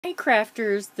Hey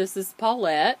crafters, this is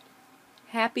Paulette.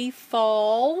 Happy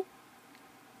fall.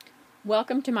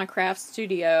 Welcome to my craft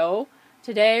studio.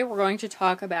 Today we're going to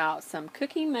talk about some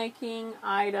cookie making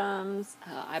items.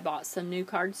 I bought some new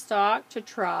cardstock to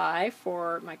try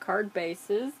for my card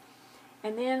bases.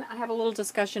 And then I have a little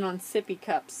discussion on sippy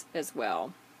cups as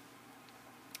well.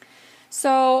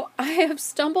 So I have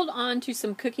stumbled onto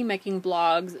some cookie making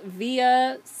blogs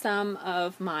via some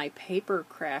of my paper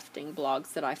crafting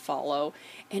blogs that I follow,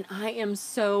 and I am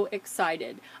so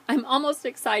excited. I'm almost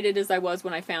excited as I was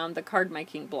when I found the card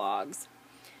making blogs.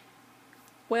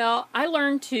 Well, I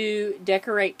learned to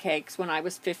decorate cakes when I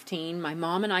was 15. My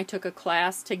mom and I took a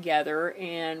class together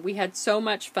and we had so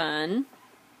much fun.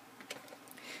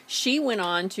 She went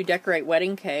on to decorate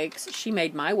wedding cakes. She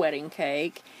made my wedding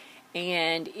cake.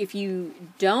 And if you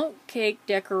don't cake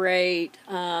decorate,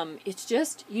 it's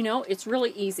just, it's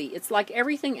really easy. It's like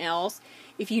everything else.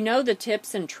 If you know the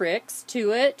tips and tricks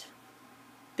to it,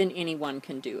 then anyone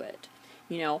can do it.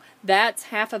 That's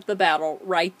half of the battle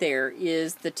right there,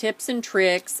 is the tips and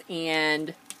tricks.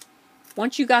 And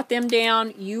once you got them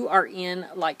down, you are in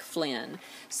like Flynn.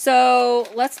 So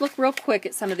let's look real quick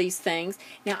at some of these things.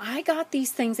 Now, I got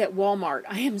these things at Walmart.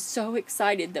 I am so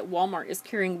excited that Walmart is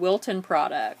carrying Wilton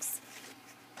products.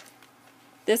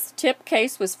 This tip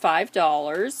case was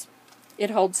 $5. It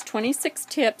holds 26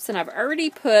 tips, and I've already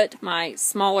put my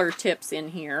smaller tips in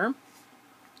here.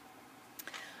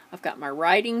 I've got my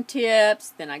writing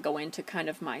tips, then I go into kind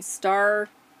of my star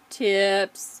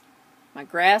tips. My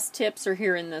grass tips are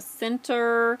here in the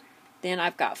center. Then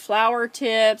I've got flower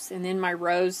tips, and then my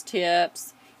rose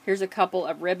tips. Here's a couple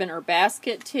of ribbon or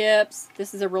basket tips.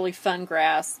 This is a really fun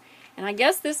grass. And I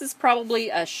guess this is probably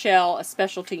a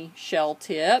specialty shell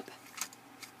tip.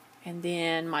 And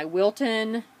then my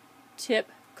Wilton tip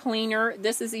cleaner.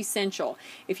 This is essential.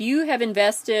 If you have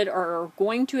invested or are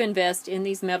going to invest in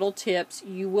these metal tips,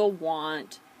 you will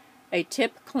want a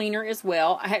tip cleaner as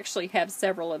well. I actually have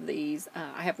several of these.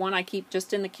 I have one I keep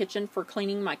just in the kitchen for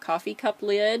cleaning my coffee cup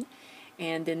lid.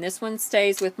 And then this one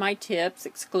stays with my tips,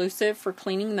 exclusive for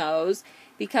cleaning those.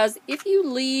 Because if you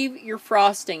leave your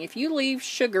frosting, if you leave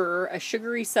sugar, a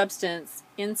sugary substance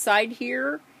inside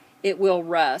here, it will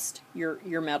rust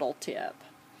your metal tip.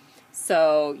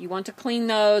 So you want to clean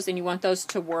those, and you want those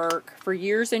to work for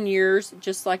years and years,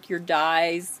 just like your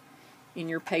dies in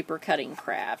your paper cutting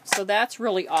craft. So that's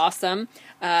really awesome.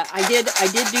 I did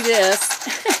do this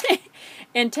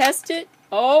and test it.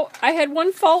 Oh, I had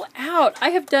one fall out. I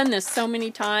have done this so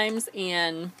many times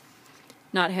and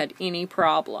not had any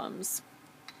problems.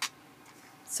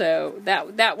 So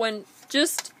that one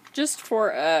just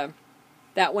for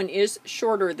that one is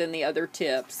shorter than the other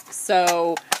tips.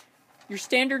 So your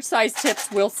standard size tips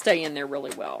will stay in there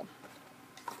really well.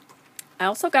 I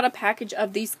also got a package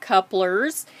of these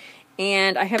couplers,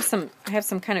 and I have some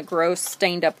kind of gross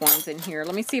stained up ones in here.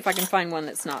 Let me see if I can find one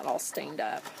that's not all stained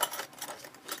up.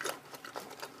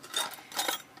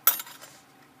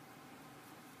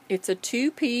 It's a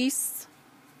 2-piece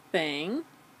thing.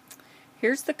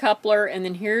 Here's the coupler, and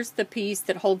then here's the piece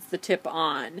that holds the tip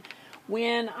on.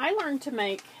 When I learned to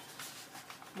make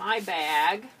my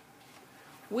bag,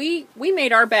 we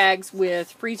made our bags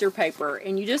with freezer paper,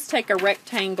 and you just take a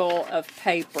rectangle of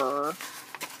paper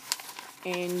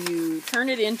and you turn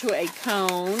it into a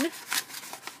cone.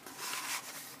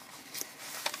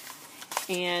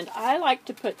 And I like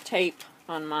to put tape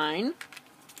on mine.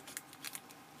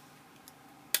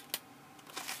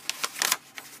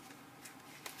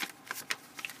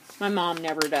 My mom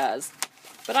never does.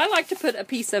 But I like to put a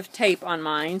piece of tape on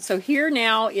mine. So here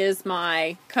now is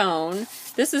my cone.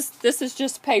 This is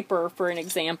just paper for an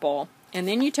example. And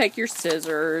then you take your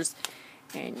scissors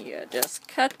and you just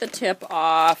cut the tip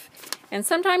off. And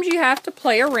sometimes you have to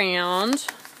play around.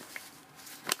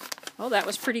 Oh, that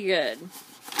was pretty good.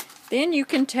 Then you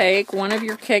can take one of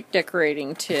your cake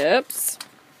decorating tips.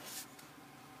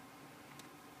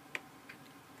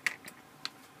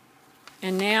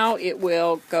 And now it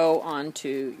will go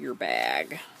onto your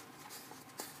bag.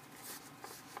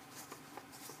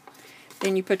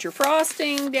 Then you put your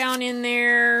frosting down in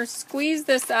there, squeeze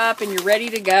this up, and you're ready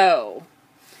to go.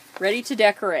 Ready to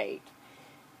decorate.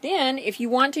 Then, if you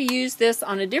want to use this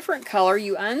on a different color,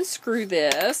 you unscrew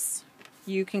this.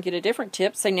 You can get a different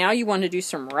tip. Say now you want to do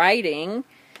some writing.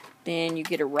 Then you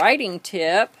get a writing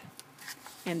tip,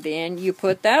 and then you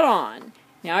put that on.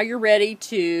 Now you're ready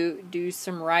to do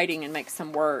some writing and make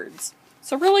some words.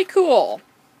 So really cool.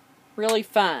 Really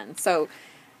fun. So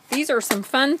these are some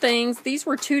fun things. These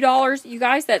were $2. You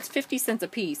guys, that's 50 cents a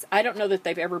piece. I don't know that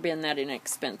they've ever been that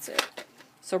inexpensive.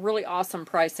 So really awesome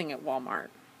pricing at Walmart.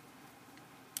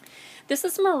 This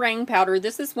is meringue powder.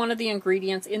 This is one of the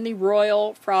ingredients in the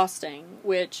royal frosting,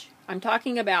 which I'm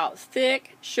talking about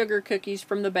thick sugar cookies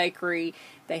from the bakery.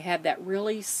 They have that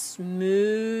really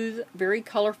smooth, very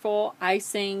colorful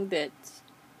icing that's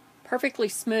perfectly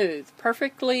smooth,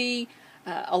 perfectly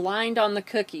aligned on the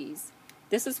cookies.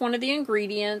 This is one of the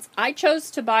ingredients. I chose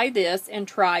to buy this and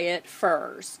try it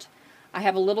first. I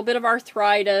have a little bit of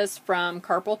arthritis from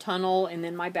carpal tunnel and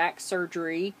then my back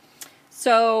surgery.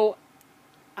 So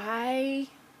I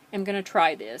am going to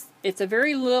try this. It's a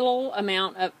very little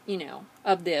amount of,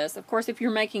 of this. Of course, if you're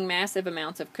making massive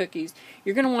amounts of cookies,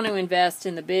 you're going to want to invest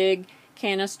in the big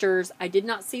canisters. I did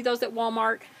not see those at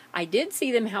Walmart. I did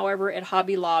see them, however, at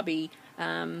Hobby Lobby.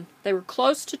 They were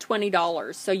close to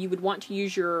 $20, so you would want to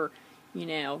use your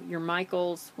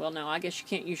Michaels. Well, no, I guess you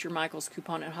can't use your Michaels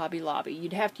coupon at Hobby Lobby.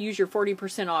 You'd have to use your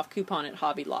 40% off coupon at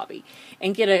Hobby Lobby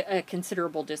and get a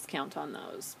considerable discount on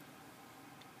those.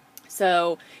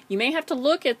 So you may have to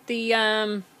look at the,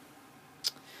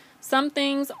 some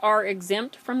things are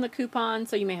exempt from the coupon,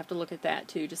 so you may have to look at that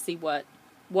too to see what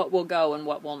will go and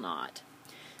what will not.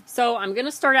 So I'm going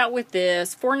to start out with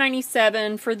this,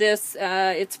 $4.97 for this.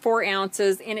 It's 4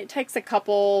 ounces, and it takes a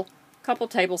couple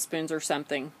tablespoons or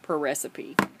something per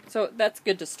recipe. So that's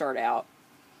good to start out.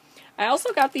 I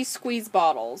also got these squeeze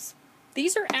bottles.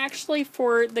 These are actually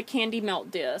for the candy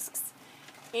melt discs.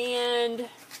 And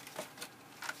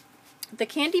the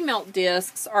candy melt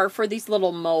discs are for these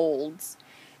little molds.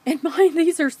 And mine,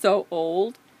 these are so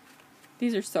old.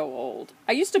 These are so old.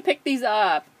 I used to pick these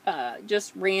up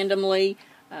just randomly.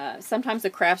 Sometimes the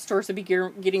craft stores would be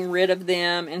getting rid of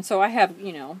them. And so I have,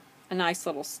 a nice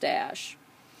little stash.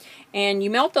 And you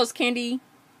melt those candy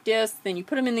discs, then you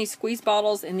put them in these squeeze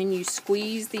bottles, and then you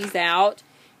squeeze these out.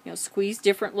 Squeeze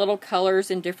different little colors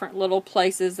in different little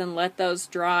places and let those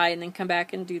dry, and then come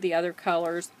back and do the other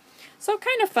colors. So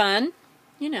kind of fun,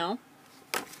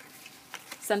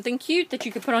 Something cute that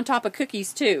you could put on top of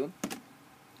cookies too.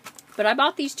 But I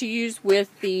bought these to use with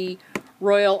the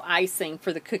royal icing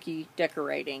for the cookie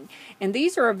decorating. And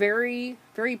these are a very,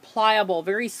 very pliable,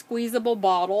 very squeezable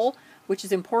bottle, which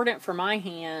is important for my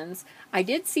hands. I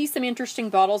did see some interesting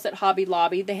bottles at Hobby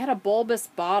Lobby. They had a bulbous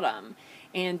bottom,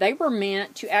 and they were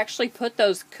meant to actually put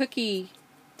those cookie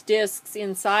discs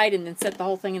inside and then set the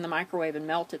whole thing in the microwave and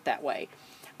melt it that way.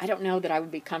 I don't know that I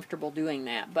would be comfortable doing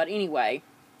that, but anyway,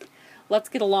 let's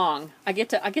get along. I get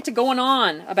to going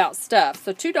on about stuff.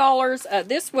 So $2.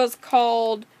 This was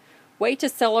called Way to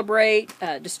Celebrate,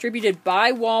 distributed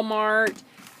by Wal-mart.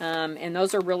 And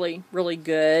those are really, really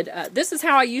good. This is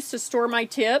how I used to store my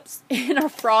tips, in a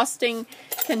frosting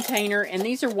container. And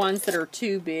these are ones that are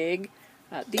too big.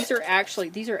 These are actually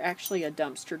a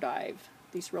dumpster dive.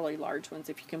 These really large ones,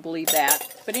 if you can believe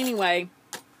that. But anyway,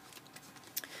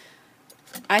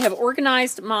 I have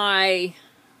organized my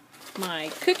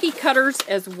cookie cutters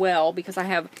as well, because I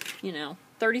have,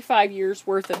 35 years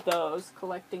worth of those,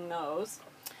 collecting those.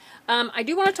 I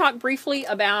do want to talk briefly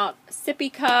about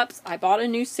sippy cups. I bought a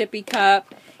new sippy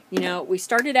cup. We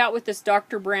started out with this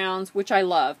Dr. Brown's, which I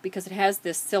love because it has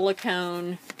this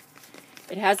silicone.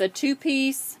 It has a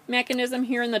 2-piece mechanism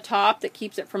here in the top that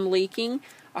keeps it from leaking.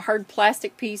 A hard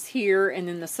plastic piece here, and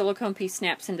then the silicone piece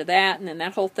snaps into that, and then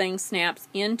that whole thing snaps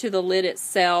into the lid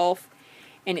itself.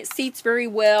 And it seats very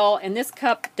well, and this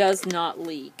cup does not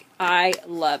leak. I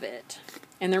love it.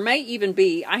 And there may even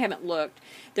be, I haven't looked,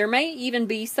 there may even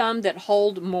be some that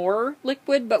hold more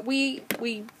liquid, but we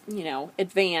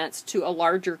advanced to a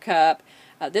larger cup.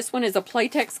 This one is a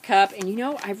Playtex cup, and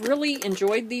I've really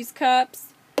enjoyed these cups.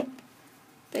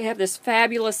 They have this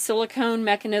fabulous silicone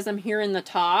mechanism here in the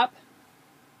top.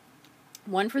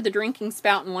 One for the drinking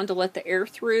spout and one to let the air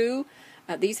through.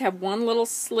 These have one little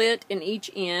slit in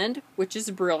each end, which is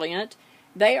brilliant.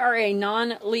 They are a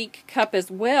non-leak cup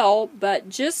as well, but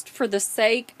just for the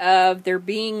sake of there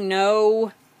being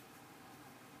no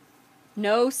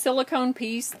silicone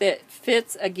piece that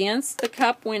fits against the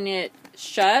cup when it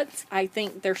shuts, I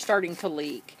think they're starting to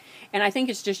leak. And I think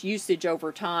it's just usage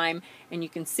over time. And you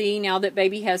can see now that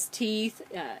baby has teeth,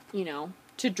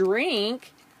 to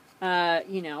drink,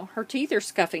 her teeth are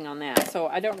scuffing on that. So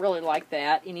I don't really like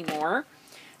that anymore.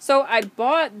 So I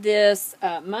bought this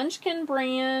Munchkin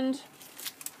brand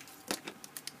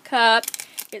cup.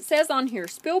 It says on here,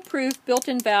 spill-proof,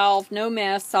 built-in valve, no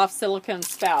mess, soft silicone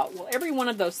spout. Well, every one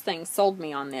of those things sold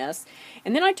me on this.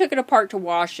 And then I took it apart to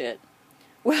wash it.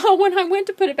 Well, when I went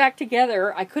to put it back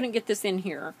together, I couldn't get this in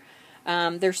here.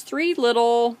 There's three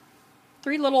little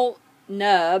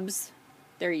nubs.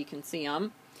 There you can see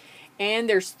them. And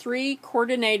there's 3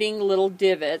 coordinating little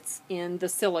divots in the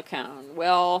silicone.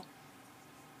 Well,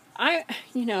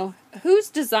 who's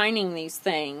designing these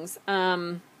things?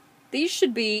 these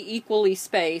should be equally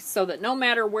spaced so that no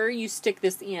matter where you stick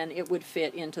this in, it would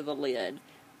fit into the lid.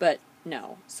 But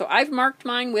no. So I've marked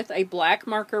mine with a black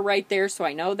marker right there, so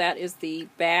I know that is the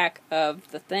back of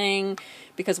the thing.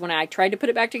 Because when I tried to put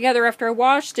it back together after I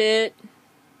washed it,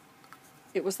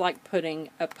 it was like putting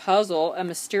a puzzle, a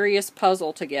mysterious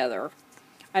puzzle together.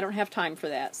 I don't have time for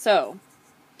that. So,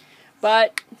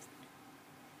 but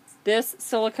this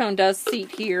silicone does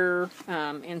seat here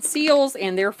and seals,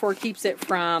 and therefore keeps it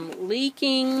from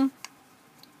leaking.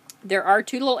 There are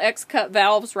 2 little X-cut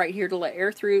valves right here to let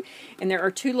air through, and there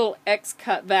are 2 little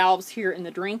X-cut valves here in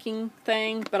the drinking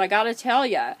thing. But I gotta tell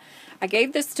ya, I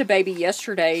gave this to baby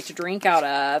yesterday to drink out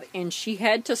of, and she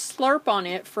had to slurp on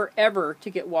it forever to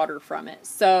get water from it.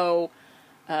 So,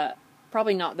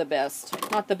 probably not the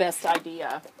best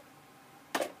idea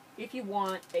if you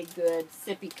want a good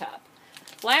sippy cup.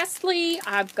 Lastly,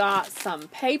 I've got some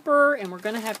paper, and we're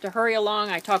going to have to hurry along.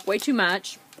 I talk way too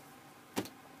much.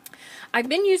 I've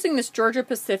been using this Georgia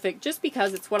Pacific just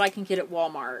because it's what I can get at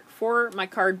Walmart for my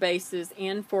card bases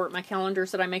and for my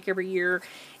calendars that I make every year.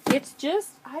 It's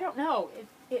just, I don't know,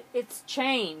 it's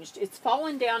changed. It's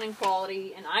fallen down in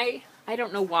quality, and I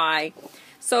don't know why.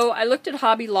 So I looked at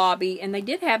Hobby Lobby, and they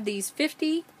did have these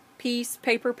 50-piece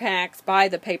paper packs by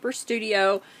the Paper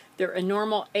Studio. They're a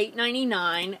normal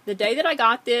 $8.99. The day that I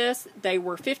got this, they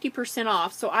were 50%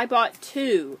 off, so I bought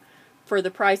 2 for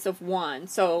the price of 1.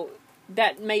 So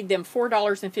that made them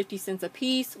 $4.50 a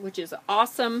piece, which is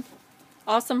awesome.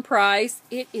 Awesome price.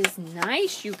 It is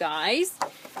nice, you guys.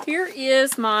 Here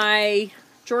is my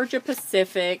Georgia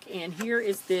Pacific, and here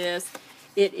is this.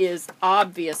 It is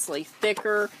obviously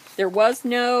thicker. There is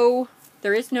no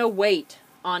weight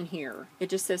on here. It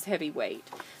just says heavyweight.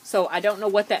 So I don't know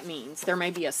what that means. There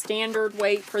may be a standard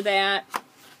weight for that,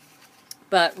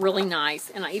 but really nice.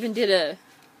 And I even did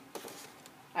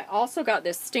I also got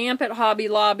this stamp at Hobby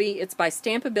Lobby. It's by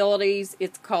Stampabilities.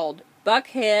 It's called Buck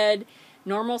Head.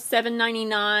 Normal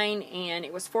 $7.99, and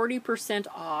it was 40%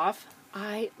 off.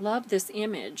 I love this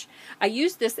image. I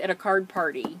used this at a card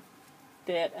party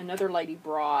that another lady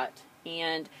brought,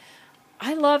 and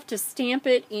I love to stamp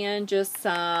it in just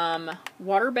some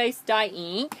water-based dye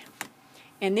ink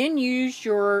and then use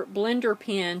your blender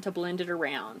pen to blend it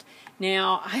around.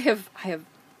 Now, I have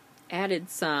added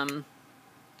some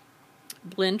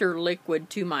blender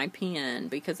liquid to my pen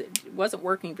because it wasn't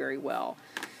working very well.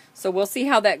 So we'll see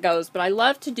how that goes, but I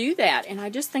love to do that, and I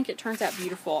just think it turns out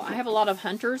beautiful. I have a lot of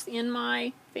hunters in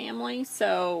my family,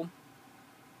 so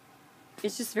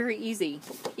it's just very easy.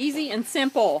 Easy and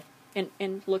simple,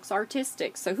 and looks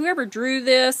artistic. So whoever drew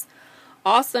this,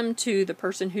 awesome to the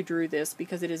person who drew this,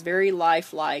 because it is very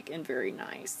lifelike and very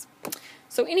nice.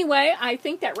 So anyway, I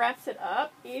think that wraps it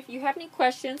up. If you have any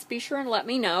questions, be sure and let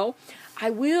me know. I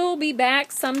will be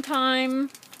back sometime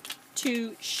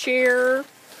to share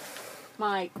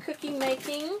my cookie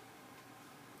making.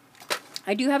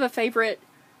 I do have a favorite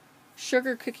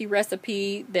sugar cookie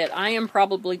recipe that I am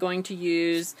probably going to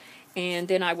use, and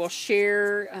then I will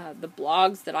share the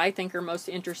blogs that I think are most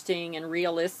interesting and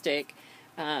realistic.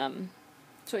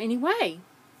 So anyway,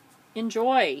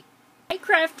 enjoy. Hey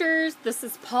crafters, this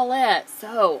is Paulette.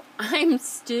 So I'm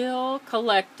still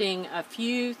collecting a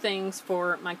few things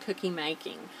for my cookie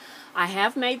making. I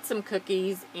have made some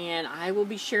cookies, and I will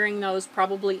be sharing those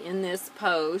probably in this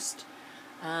post.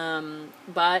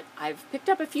 But I've picked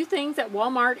up a few things at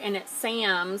Walmart and at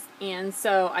Sam's, and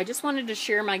so I just wanted to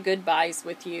share my good buys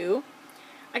with you.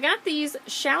 I got these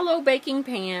shallow baking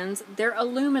pans. They're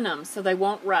aluminum, so they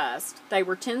won't rust. They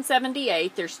were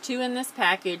 $10.78. There's 2 in this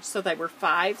package, so they were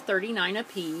 $5.39 a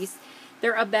piece.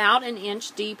 They're about an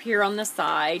inch deep here on the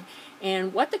side.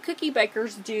 And what the cookie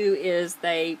bakers do is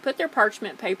they put their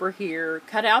parchment paper here,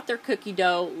 cut out their cookie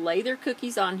dough, lay their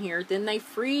cookies on here, then they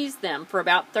freeze them for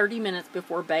about 30 minutes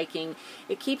before baking.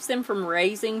 It keeps them from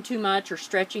raising too much or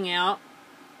stretching out.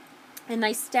 And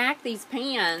they stack these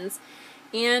pans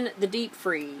in the deep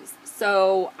freeze.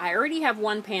 So I already have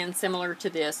one pan similar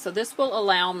to this, so this will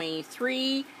allow me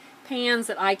 3 pans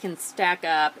that I can stack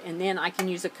up, and then I can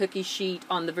use a cookie sheet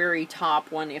on the very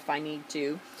top one if I need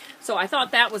to. So I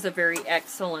thought that was a very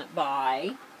excellent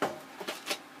buy.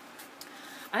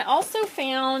 I also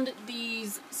found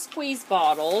these squeeze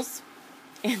bottles,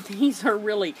 and these are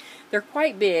really, they're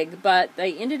quite big, but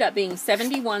they ended up being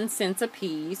 71 cents a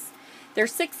piece. They're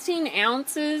 16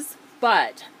 ounces,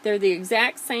 but they're the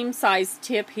exact same size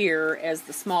tip here as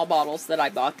the small bottles that I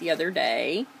bought the other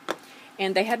day.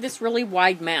 And they have this really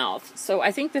wide mouth, so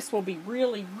I think this will be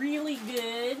really, really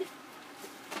good.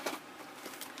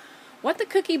 What the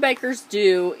cookie bakers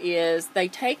do is they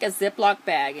take a Ziploc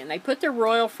bag and they put their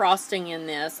royal frosting in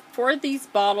this for these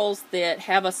bottles that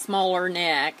have a smaller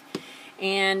neck.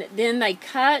 And then they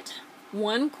cut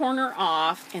one corner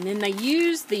off, and then they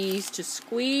use these to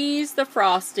squeeze the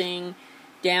frosting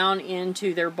down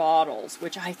into their bottles,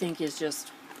 which I think is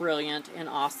just brilliant and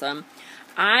awesome.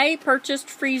 I purchased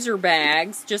freezer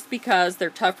bags just because they're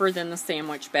tougher than the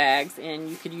sandwich bags, and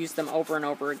you could use them over and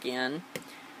over again.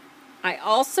 I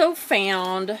also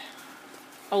found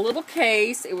a little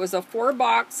case. It was a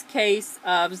 4-box case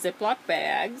of Ziploc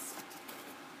bags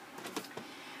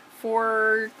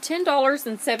for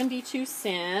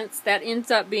 $10.72. That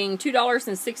ends up being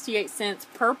 $2.68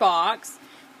 per box.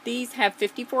 These have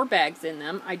 54 bags in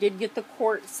them. I did get the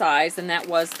quart size, and that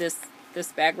was this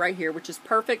bag right here, which is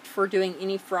perfect for doing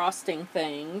any frosting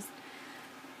things.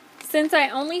 Since I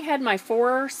only had my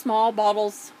 4 small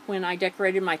bottles when I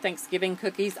decorated my Thanksgiving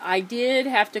cookies, I did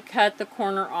have to cut the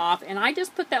corner off, and I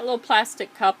just put that little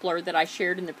plastic coupler that I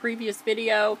shared in the previous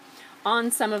video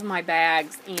on some of my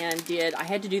bags, and I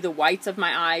had to do the whites of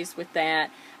my eyes with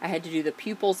that. I had to do the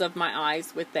pupils of my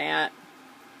eyes with that,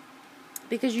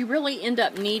 because you really end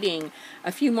up needing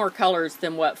a few more colors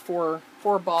than what four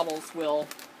bottles will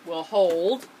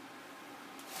hold.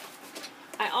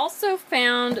 I also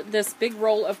found this big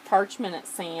roll of parchment at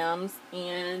Sam's,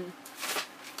 and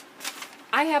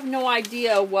I have no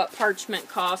idea what parchment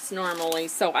costs normally,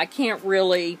 so I can't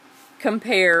really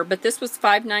compare, but this was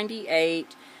 $5.98.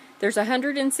 There's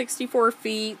 164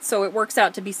 feet, so it works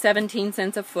out to be 17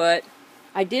 cents a foot.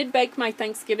 I did bake my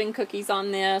Thanksgiving cookies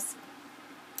on this.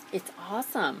 It's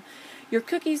awesome. Your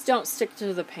cookies don't stick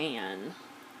to the pan.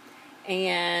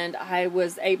 And I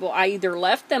either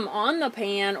left them on the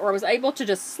pan, or I was able to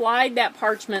just slide that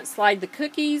parchment, slide the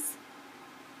cookies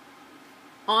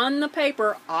on the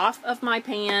paper off of my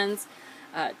pans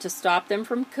to stop them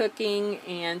from cooking,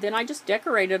 and then I just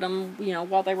decorated them,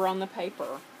 while they were on the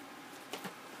paper.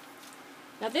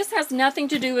 Now this has nothing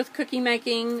to do with cookie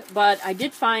making, but I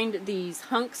did find these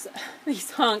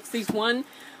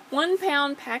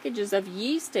 1-pound packages of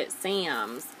yeast at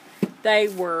Sam's. They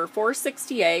were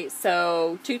 $4.68,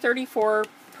 so $2.34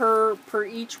 per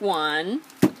each one.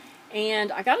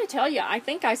 And I gotta tell you, I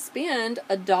think I spend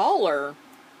 $1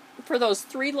 for those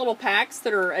 3 little packs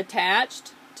that are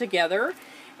attached together.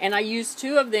 And I used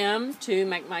 2 of them to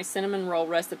make my cinnamon roll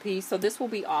recipe, so this will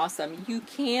be awesome. You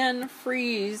can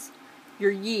freeze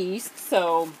your yeast,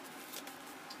 so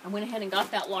I went ahead and got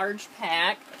that large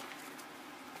pack.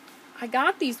 I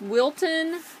got these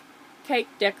Wilton cake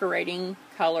decorating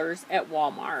colors at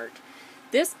Walmart.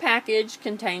 This package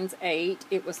contains 8.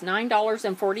 It was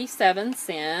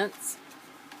 $9.47,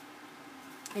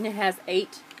 and it has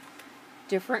 8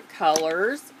 different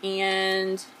colors,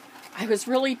 and I was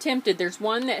really tempted. There's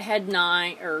one that had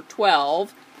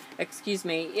 12, excuse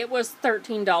me. It was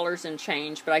 $13 and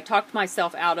change, but I talked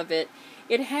myself out of it.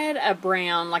 It had a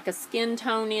brown, like a skin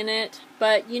tone in it,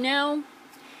 but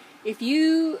if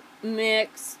you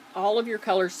mix all of your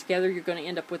colors together, you're going to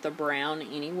end up with a brown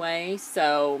anyway.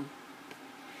 So,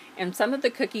 and some of the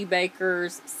cookie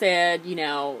bakers said,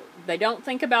 they don't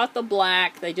think about the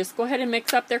black. They just go ahead and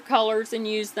mix up their colors and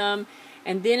use them.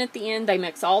 And then at the end, they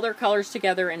mix all their colors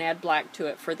together and add black to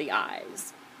it for the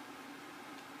eyes.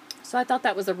 So I thought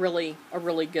that was a really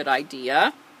good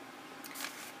idea.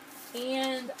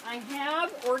 And I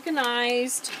have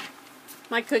organized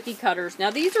my cookie cutters. Now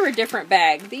these are a different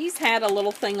bag. These had a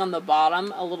little thing on the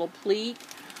bottom, a little pleat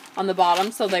on the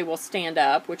bottom so they will stand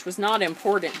up, which was not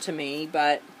important to me,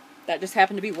 but that just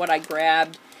happened to be what I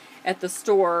grabbed at the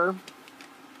store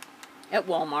at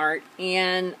Walmart.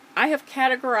 And I have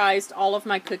categorized all of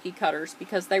my cookie cutters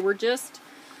because they were just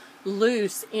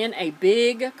loose in a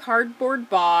big cardboard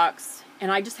box,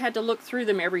 and I just had to look through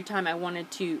them every time I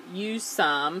wanted to use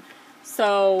some.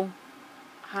 So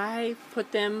I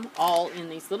put them all in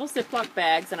these little Ziploc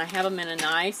bags, and I have them in a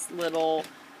nice little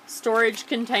storage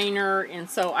container, and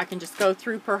so I can just go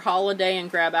through per holiday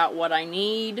and grab out what I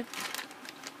need.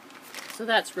 So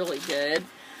that's really good.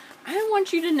 I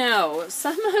want you to know,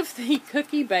 some of the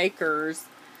cookie bakers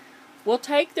will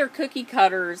take their cookie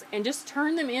cutters and just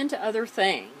turn them into other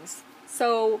things.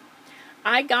 So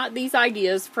I got these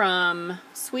ideas from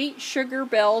Sweet Sugar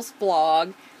Belle's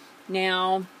blog.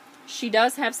 Now, she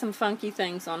does have some funky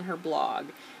things on her blog.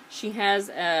 She has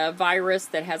a virus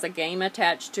that has a game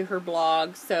attached to her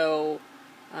blog, so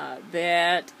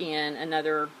that and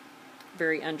another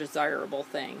very undesirable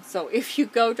thing. So if you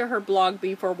go to her blog,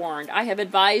 be forewarned. I have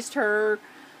advised her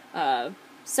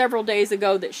several days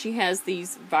ago that she has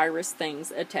these virus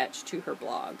things attached to her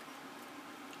blog.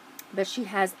 But she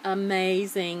has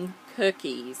amazing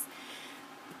cookies.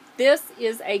 This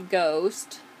is a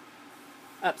ghost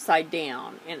upside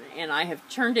down, and I have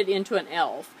turned it into an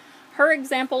elf. Her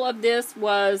example of this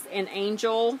was an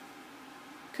angel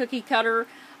cookie cutter.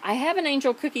 I have an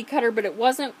angel cookie cutter, but it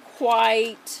wasn't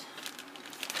quite...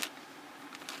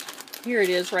 Here it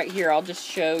is right here. I'll just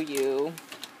show you.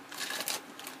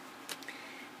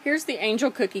 Here's the angel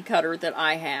cookie cutter that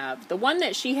I have. The one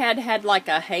that she had like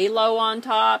a halo on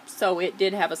top, so it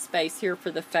did have a space here for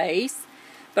the face.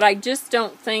 But I just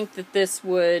don't think that this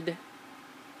would...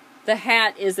 The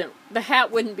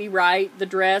hat wouldn't be right. The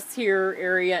dress here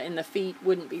area and the feet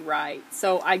wouldn't be right.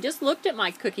 So I just looked at my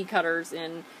cookie cutters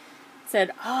and said,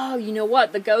 oh, you know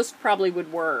what? The ghost probably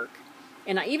would work.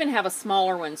 And I even have a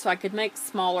smaller one, so I could make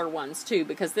smaller ones too,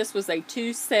 because this was a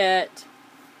 2-set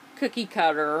cookie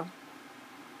cutter.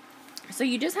 So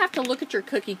you just have to look at your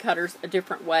cookie cutters a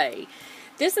different way.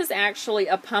 This is actually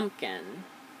a pumpkin.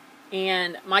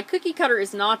 And my cookie cutter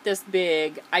is not this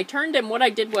big. I turned them, what I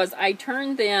did was I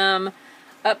turned them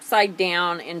upside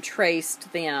down and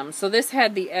traced them. So this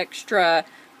had the extra,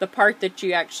 the part that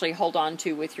you actually hold on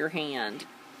to with your hand.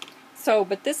 So,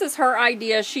 but this is her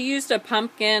idea. She used a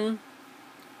pumpkin.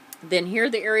 Then here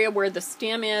the area where the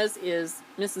stem is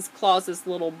Mrs. Claus's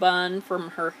little bun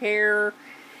from her hair.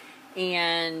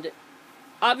 And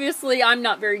obviously, I'm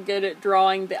not very good at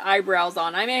drawing the eyebrows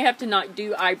on. I may have to not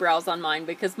do eyebrows on mine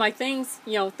because my things,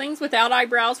 you know, things without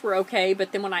eyebrows were okay,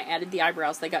 but then when I added the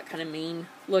eyebrows, they got kind of mean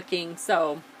looking.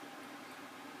 So,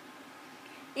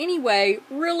 anyway,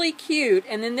 really cute.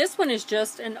 And then this one is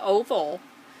just an oval.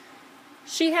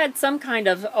 She had some kind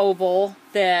of oval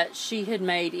that she had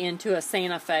made into a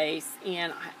Santa face,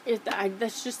 and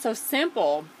that's just so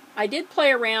simple. I did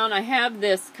play around. I have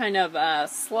this kind of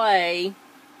sleigh.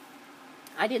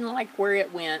 I didn't like where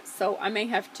it went, so I may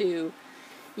have to,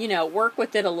 you know, work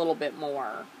with it a little bit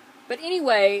more. But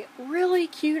anyway, really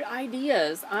cute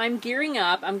ideas. I'm gearing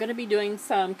up. I'm going to be doing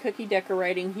some cookie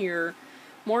decorating here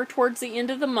more towards the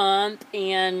end of the month,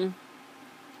 and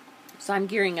so I'm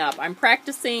gearing up. I'm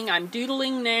practicing. I'm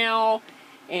doodling now,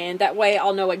 and that way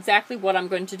I'll know exactly what I'm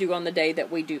going to do on the day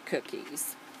that we do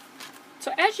cookies.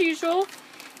 So as usual,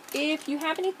 if you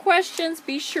have any questions,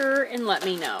 be sure and let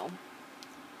me know.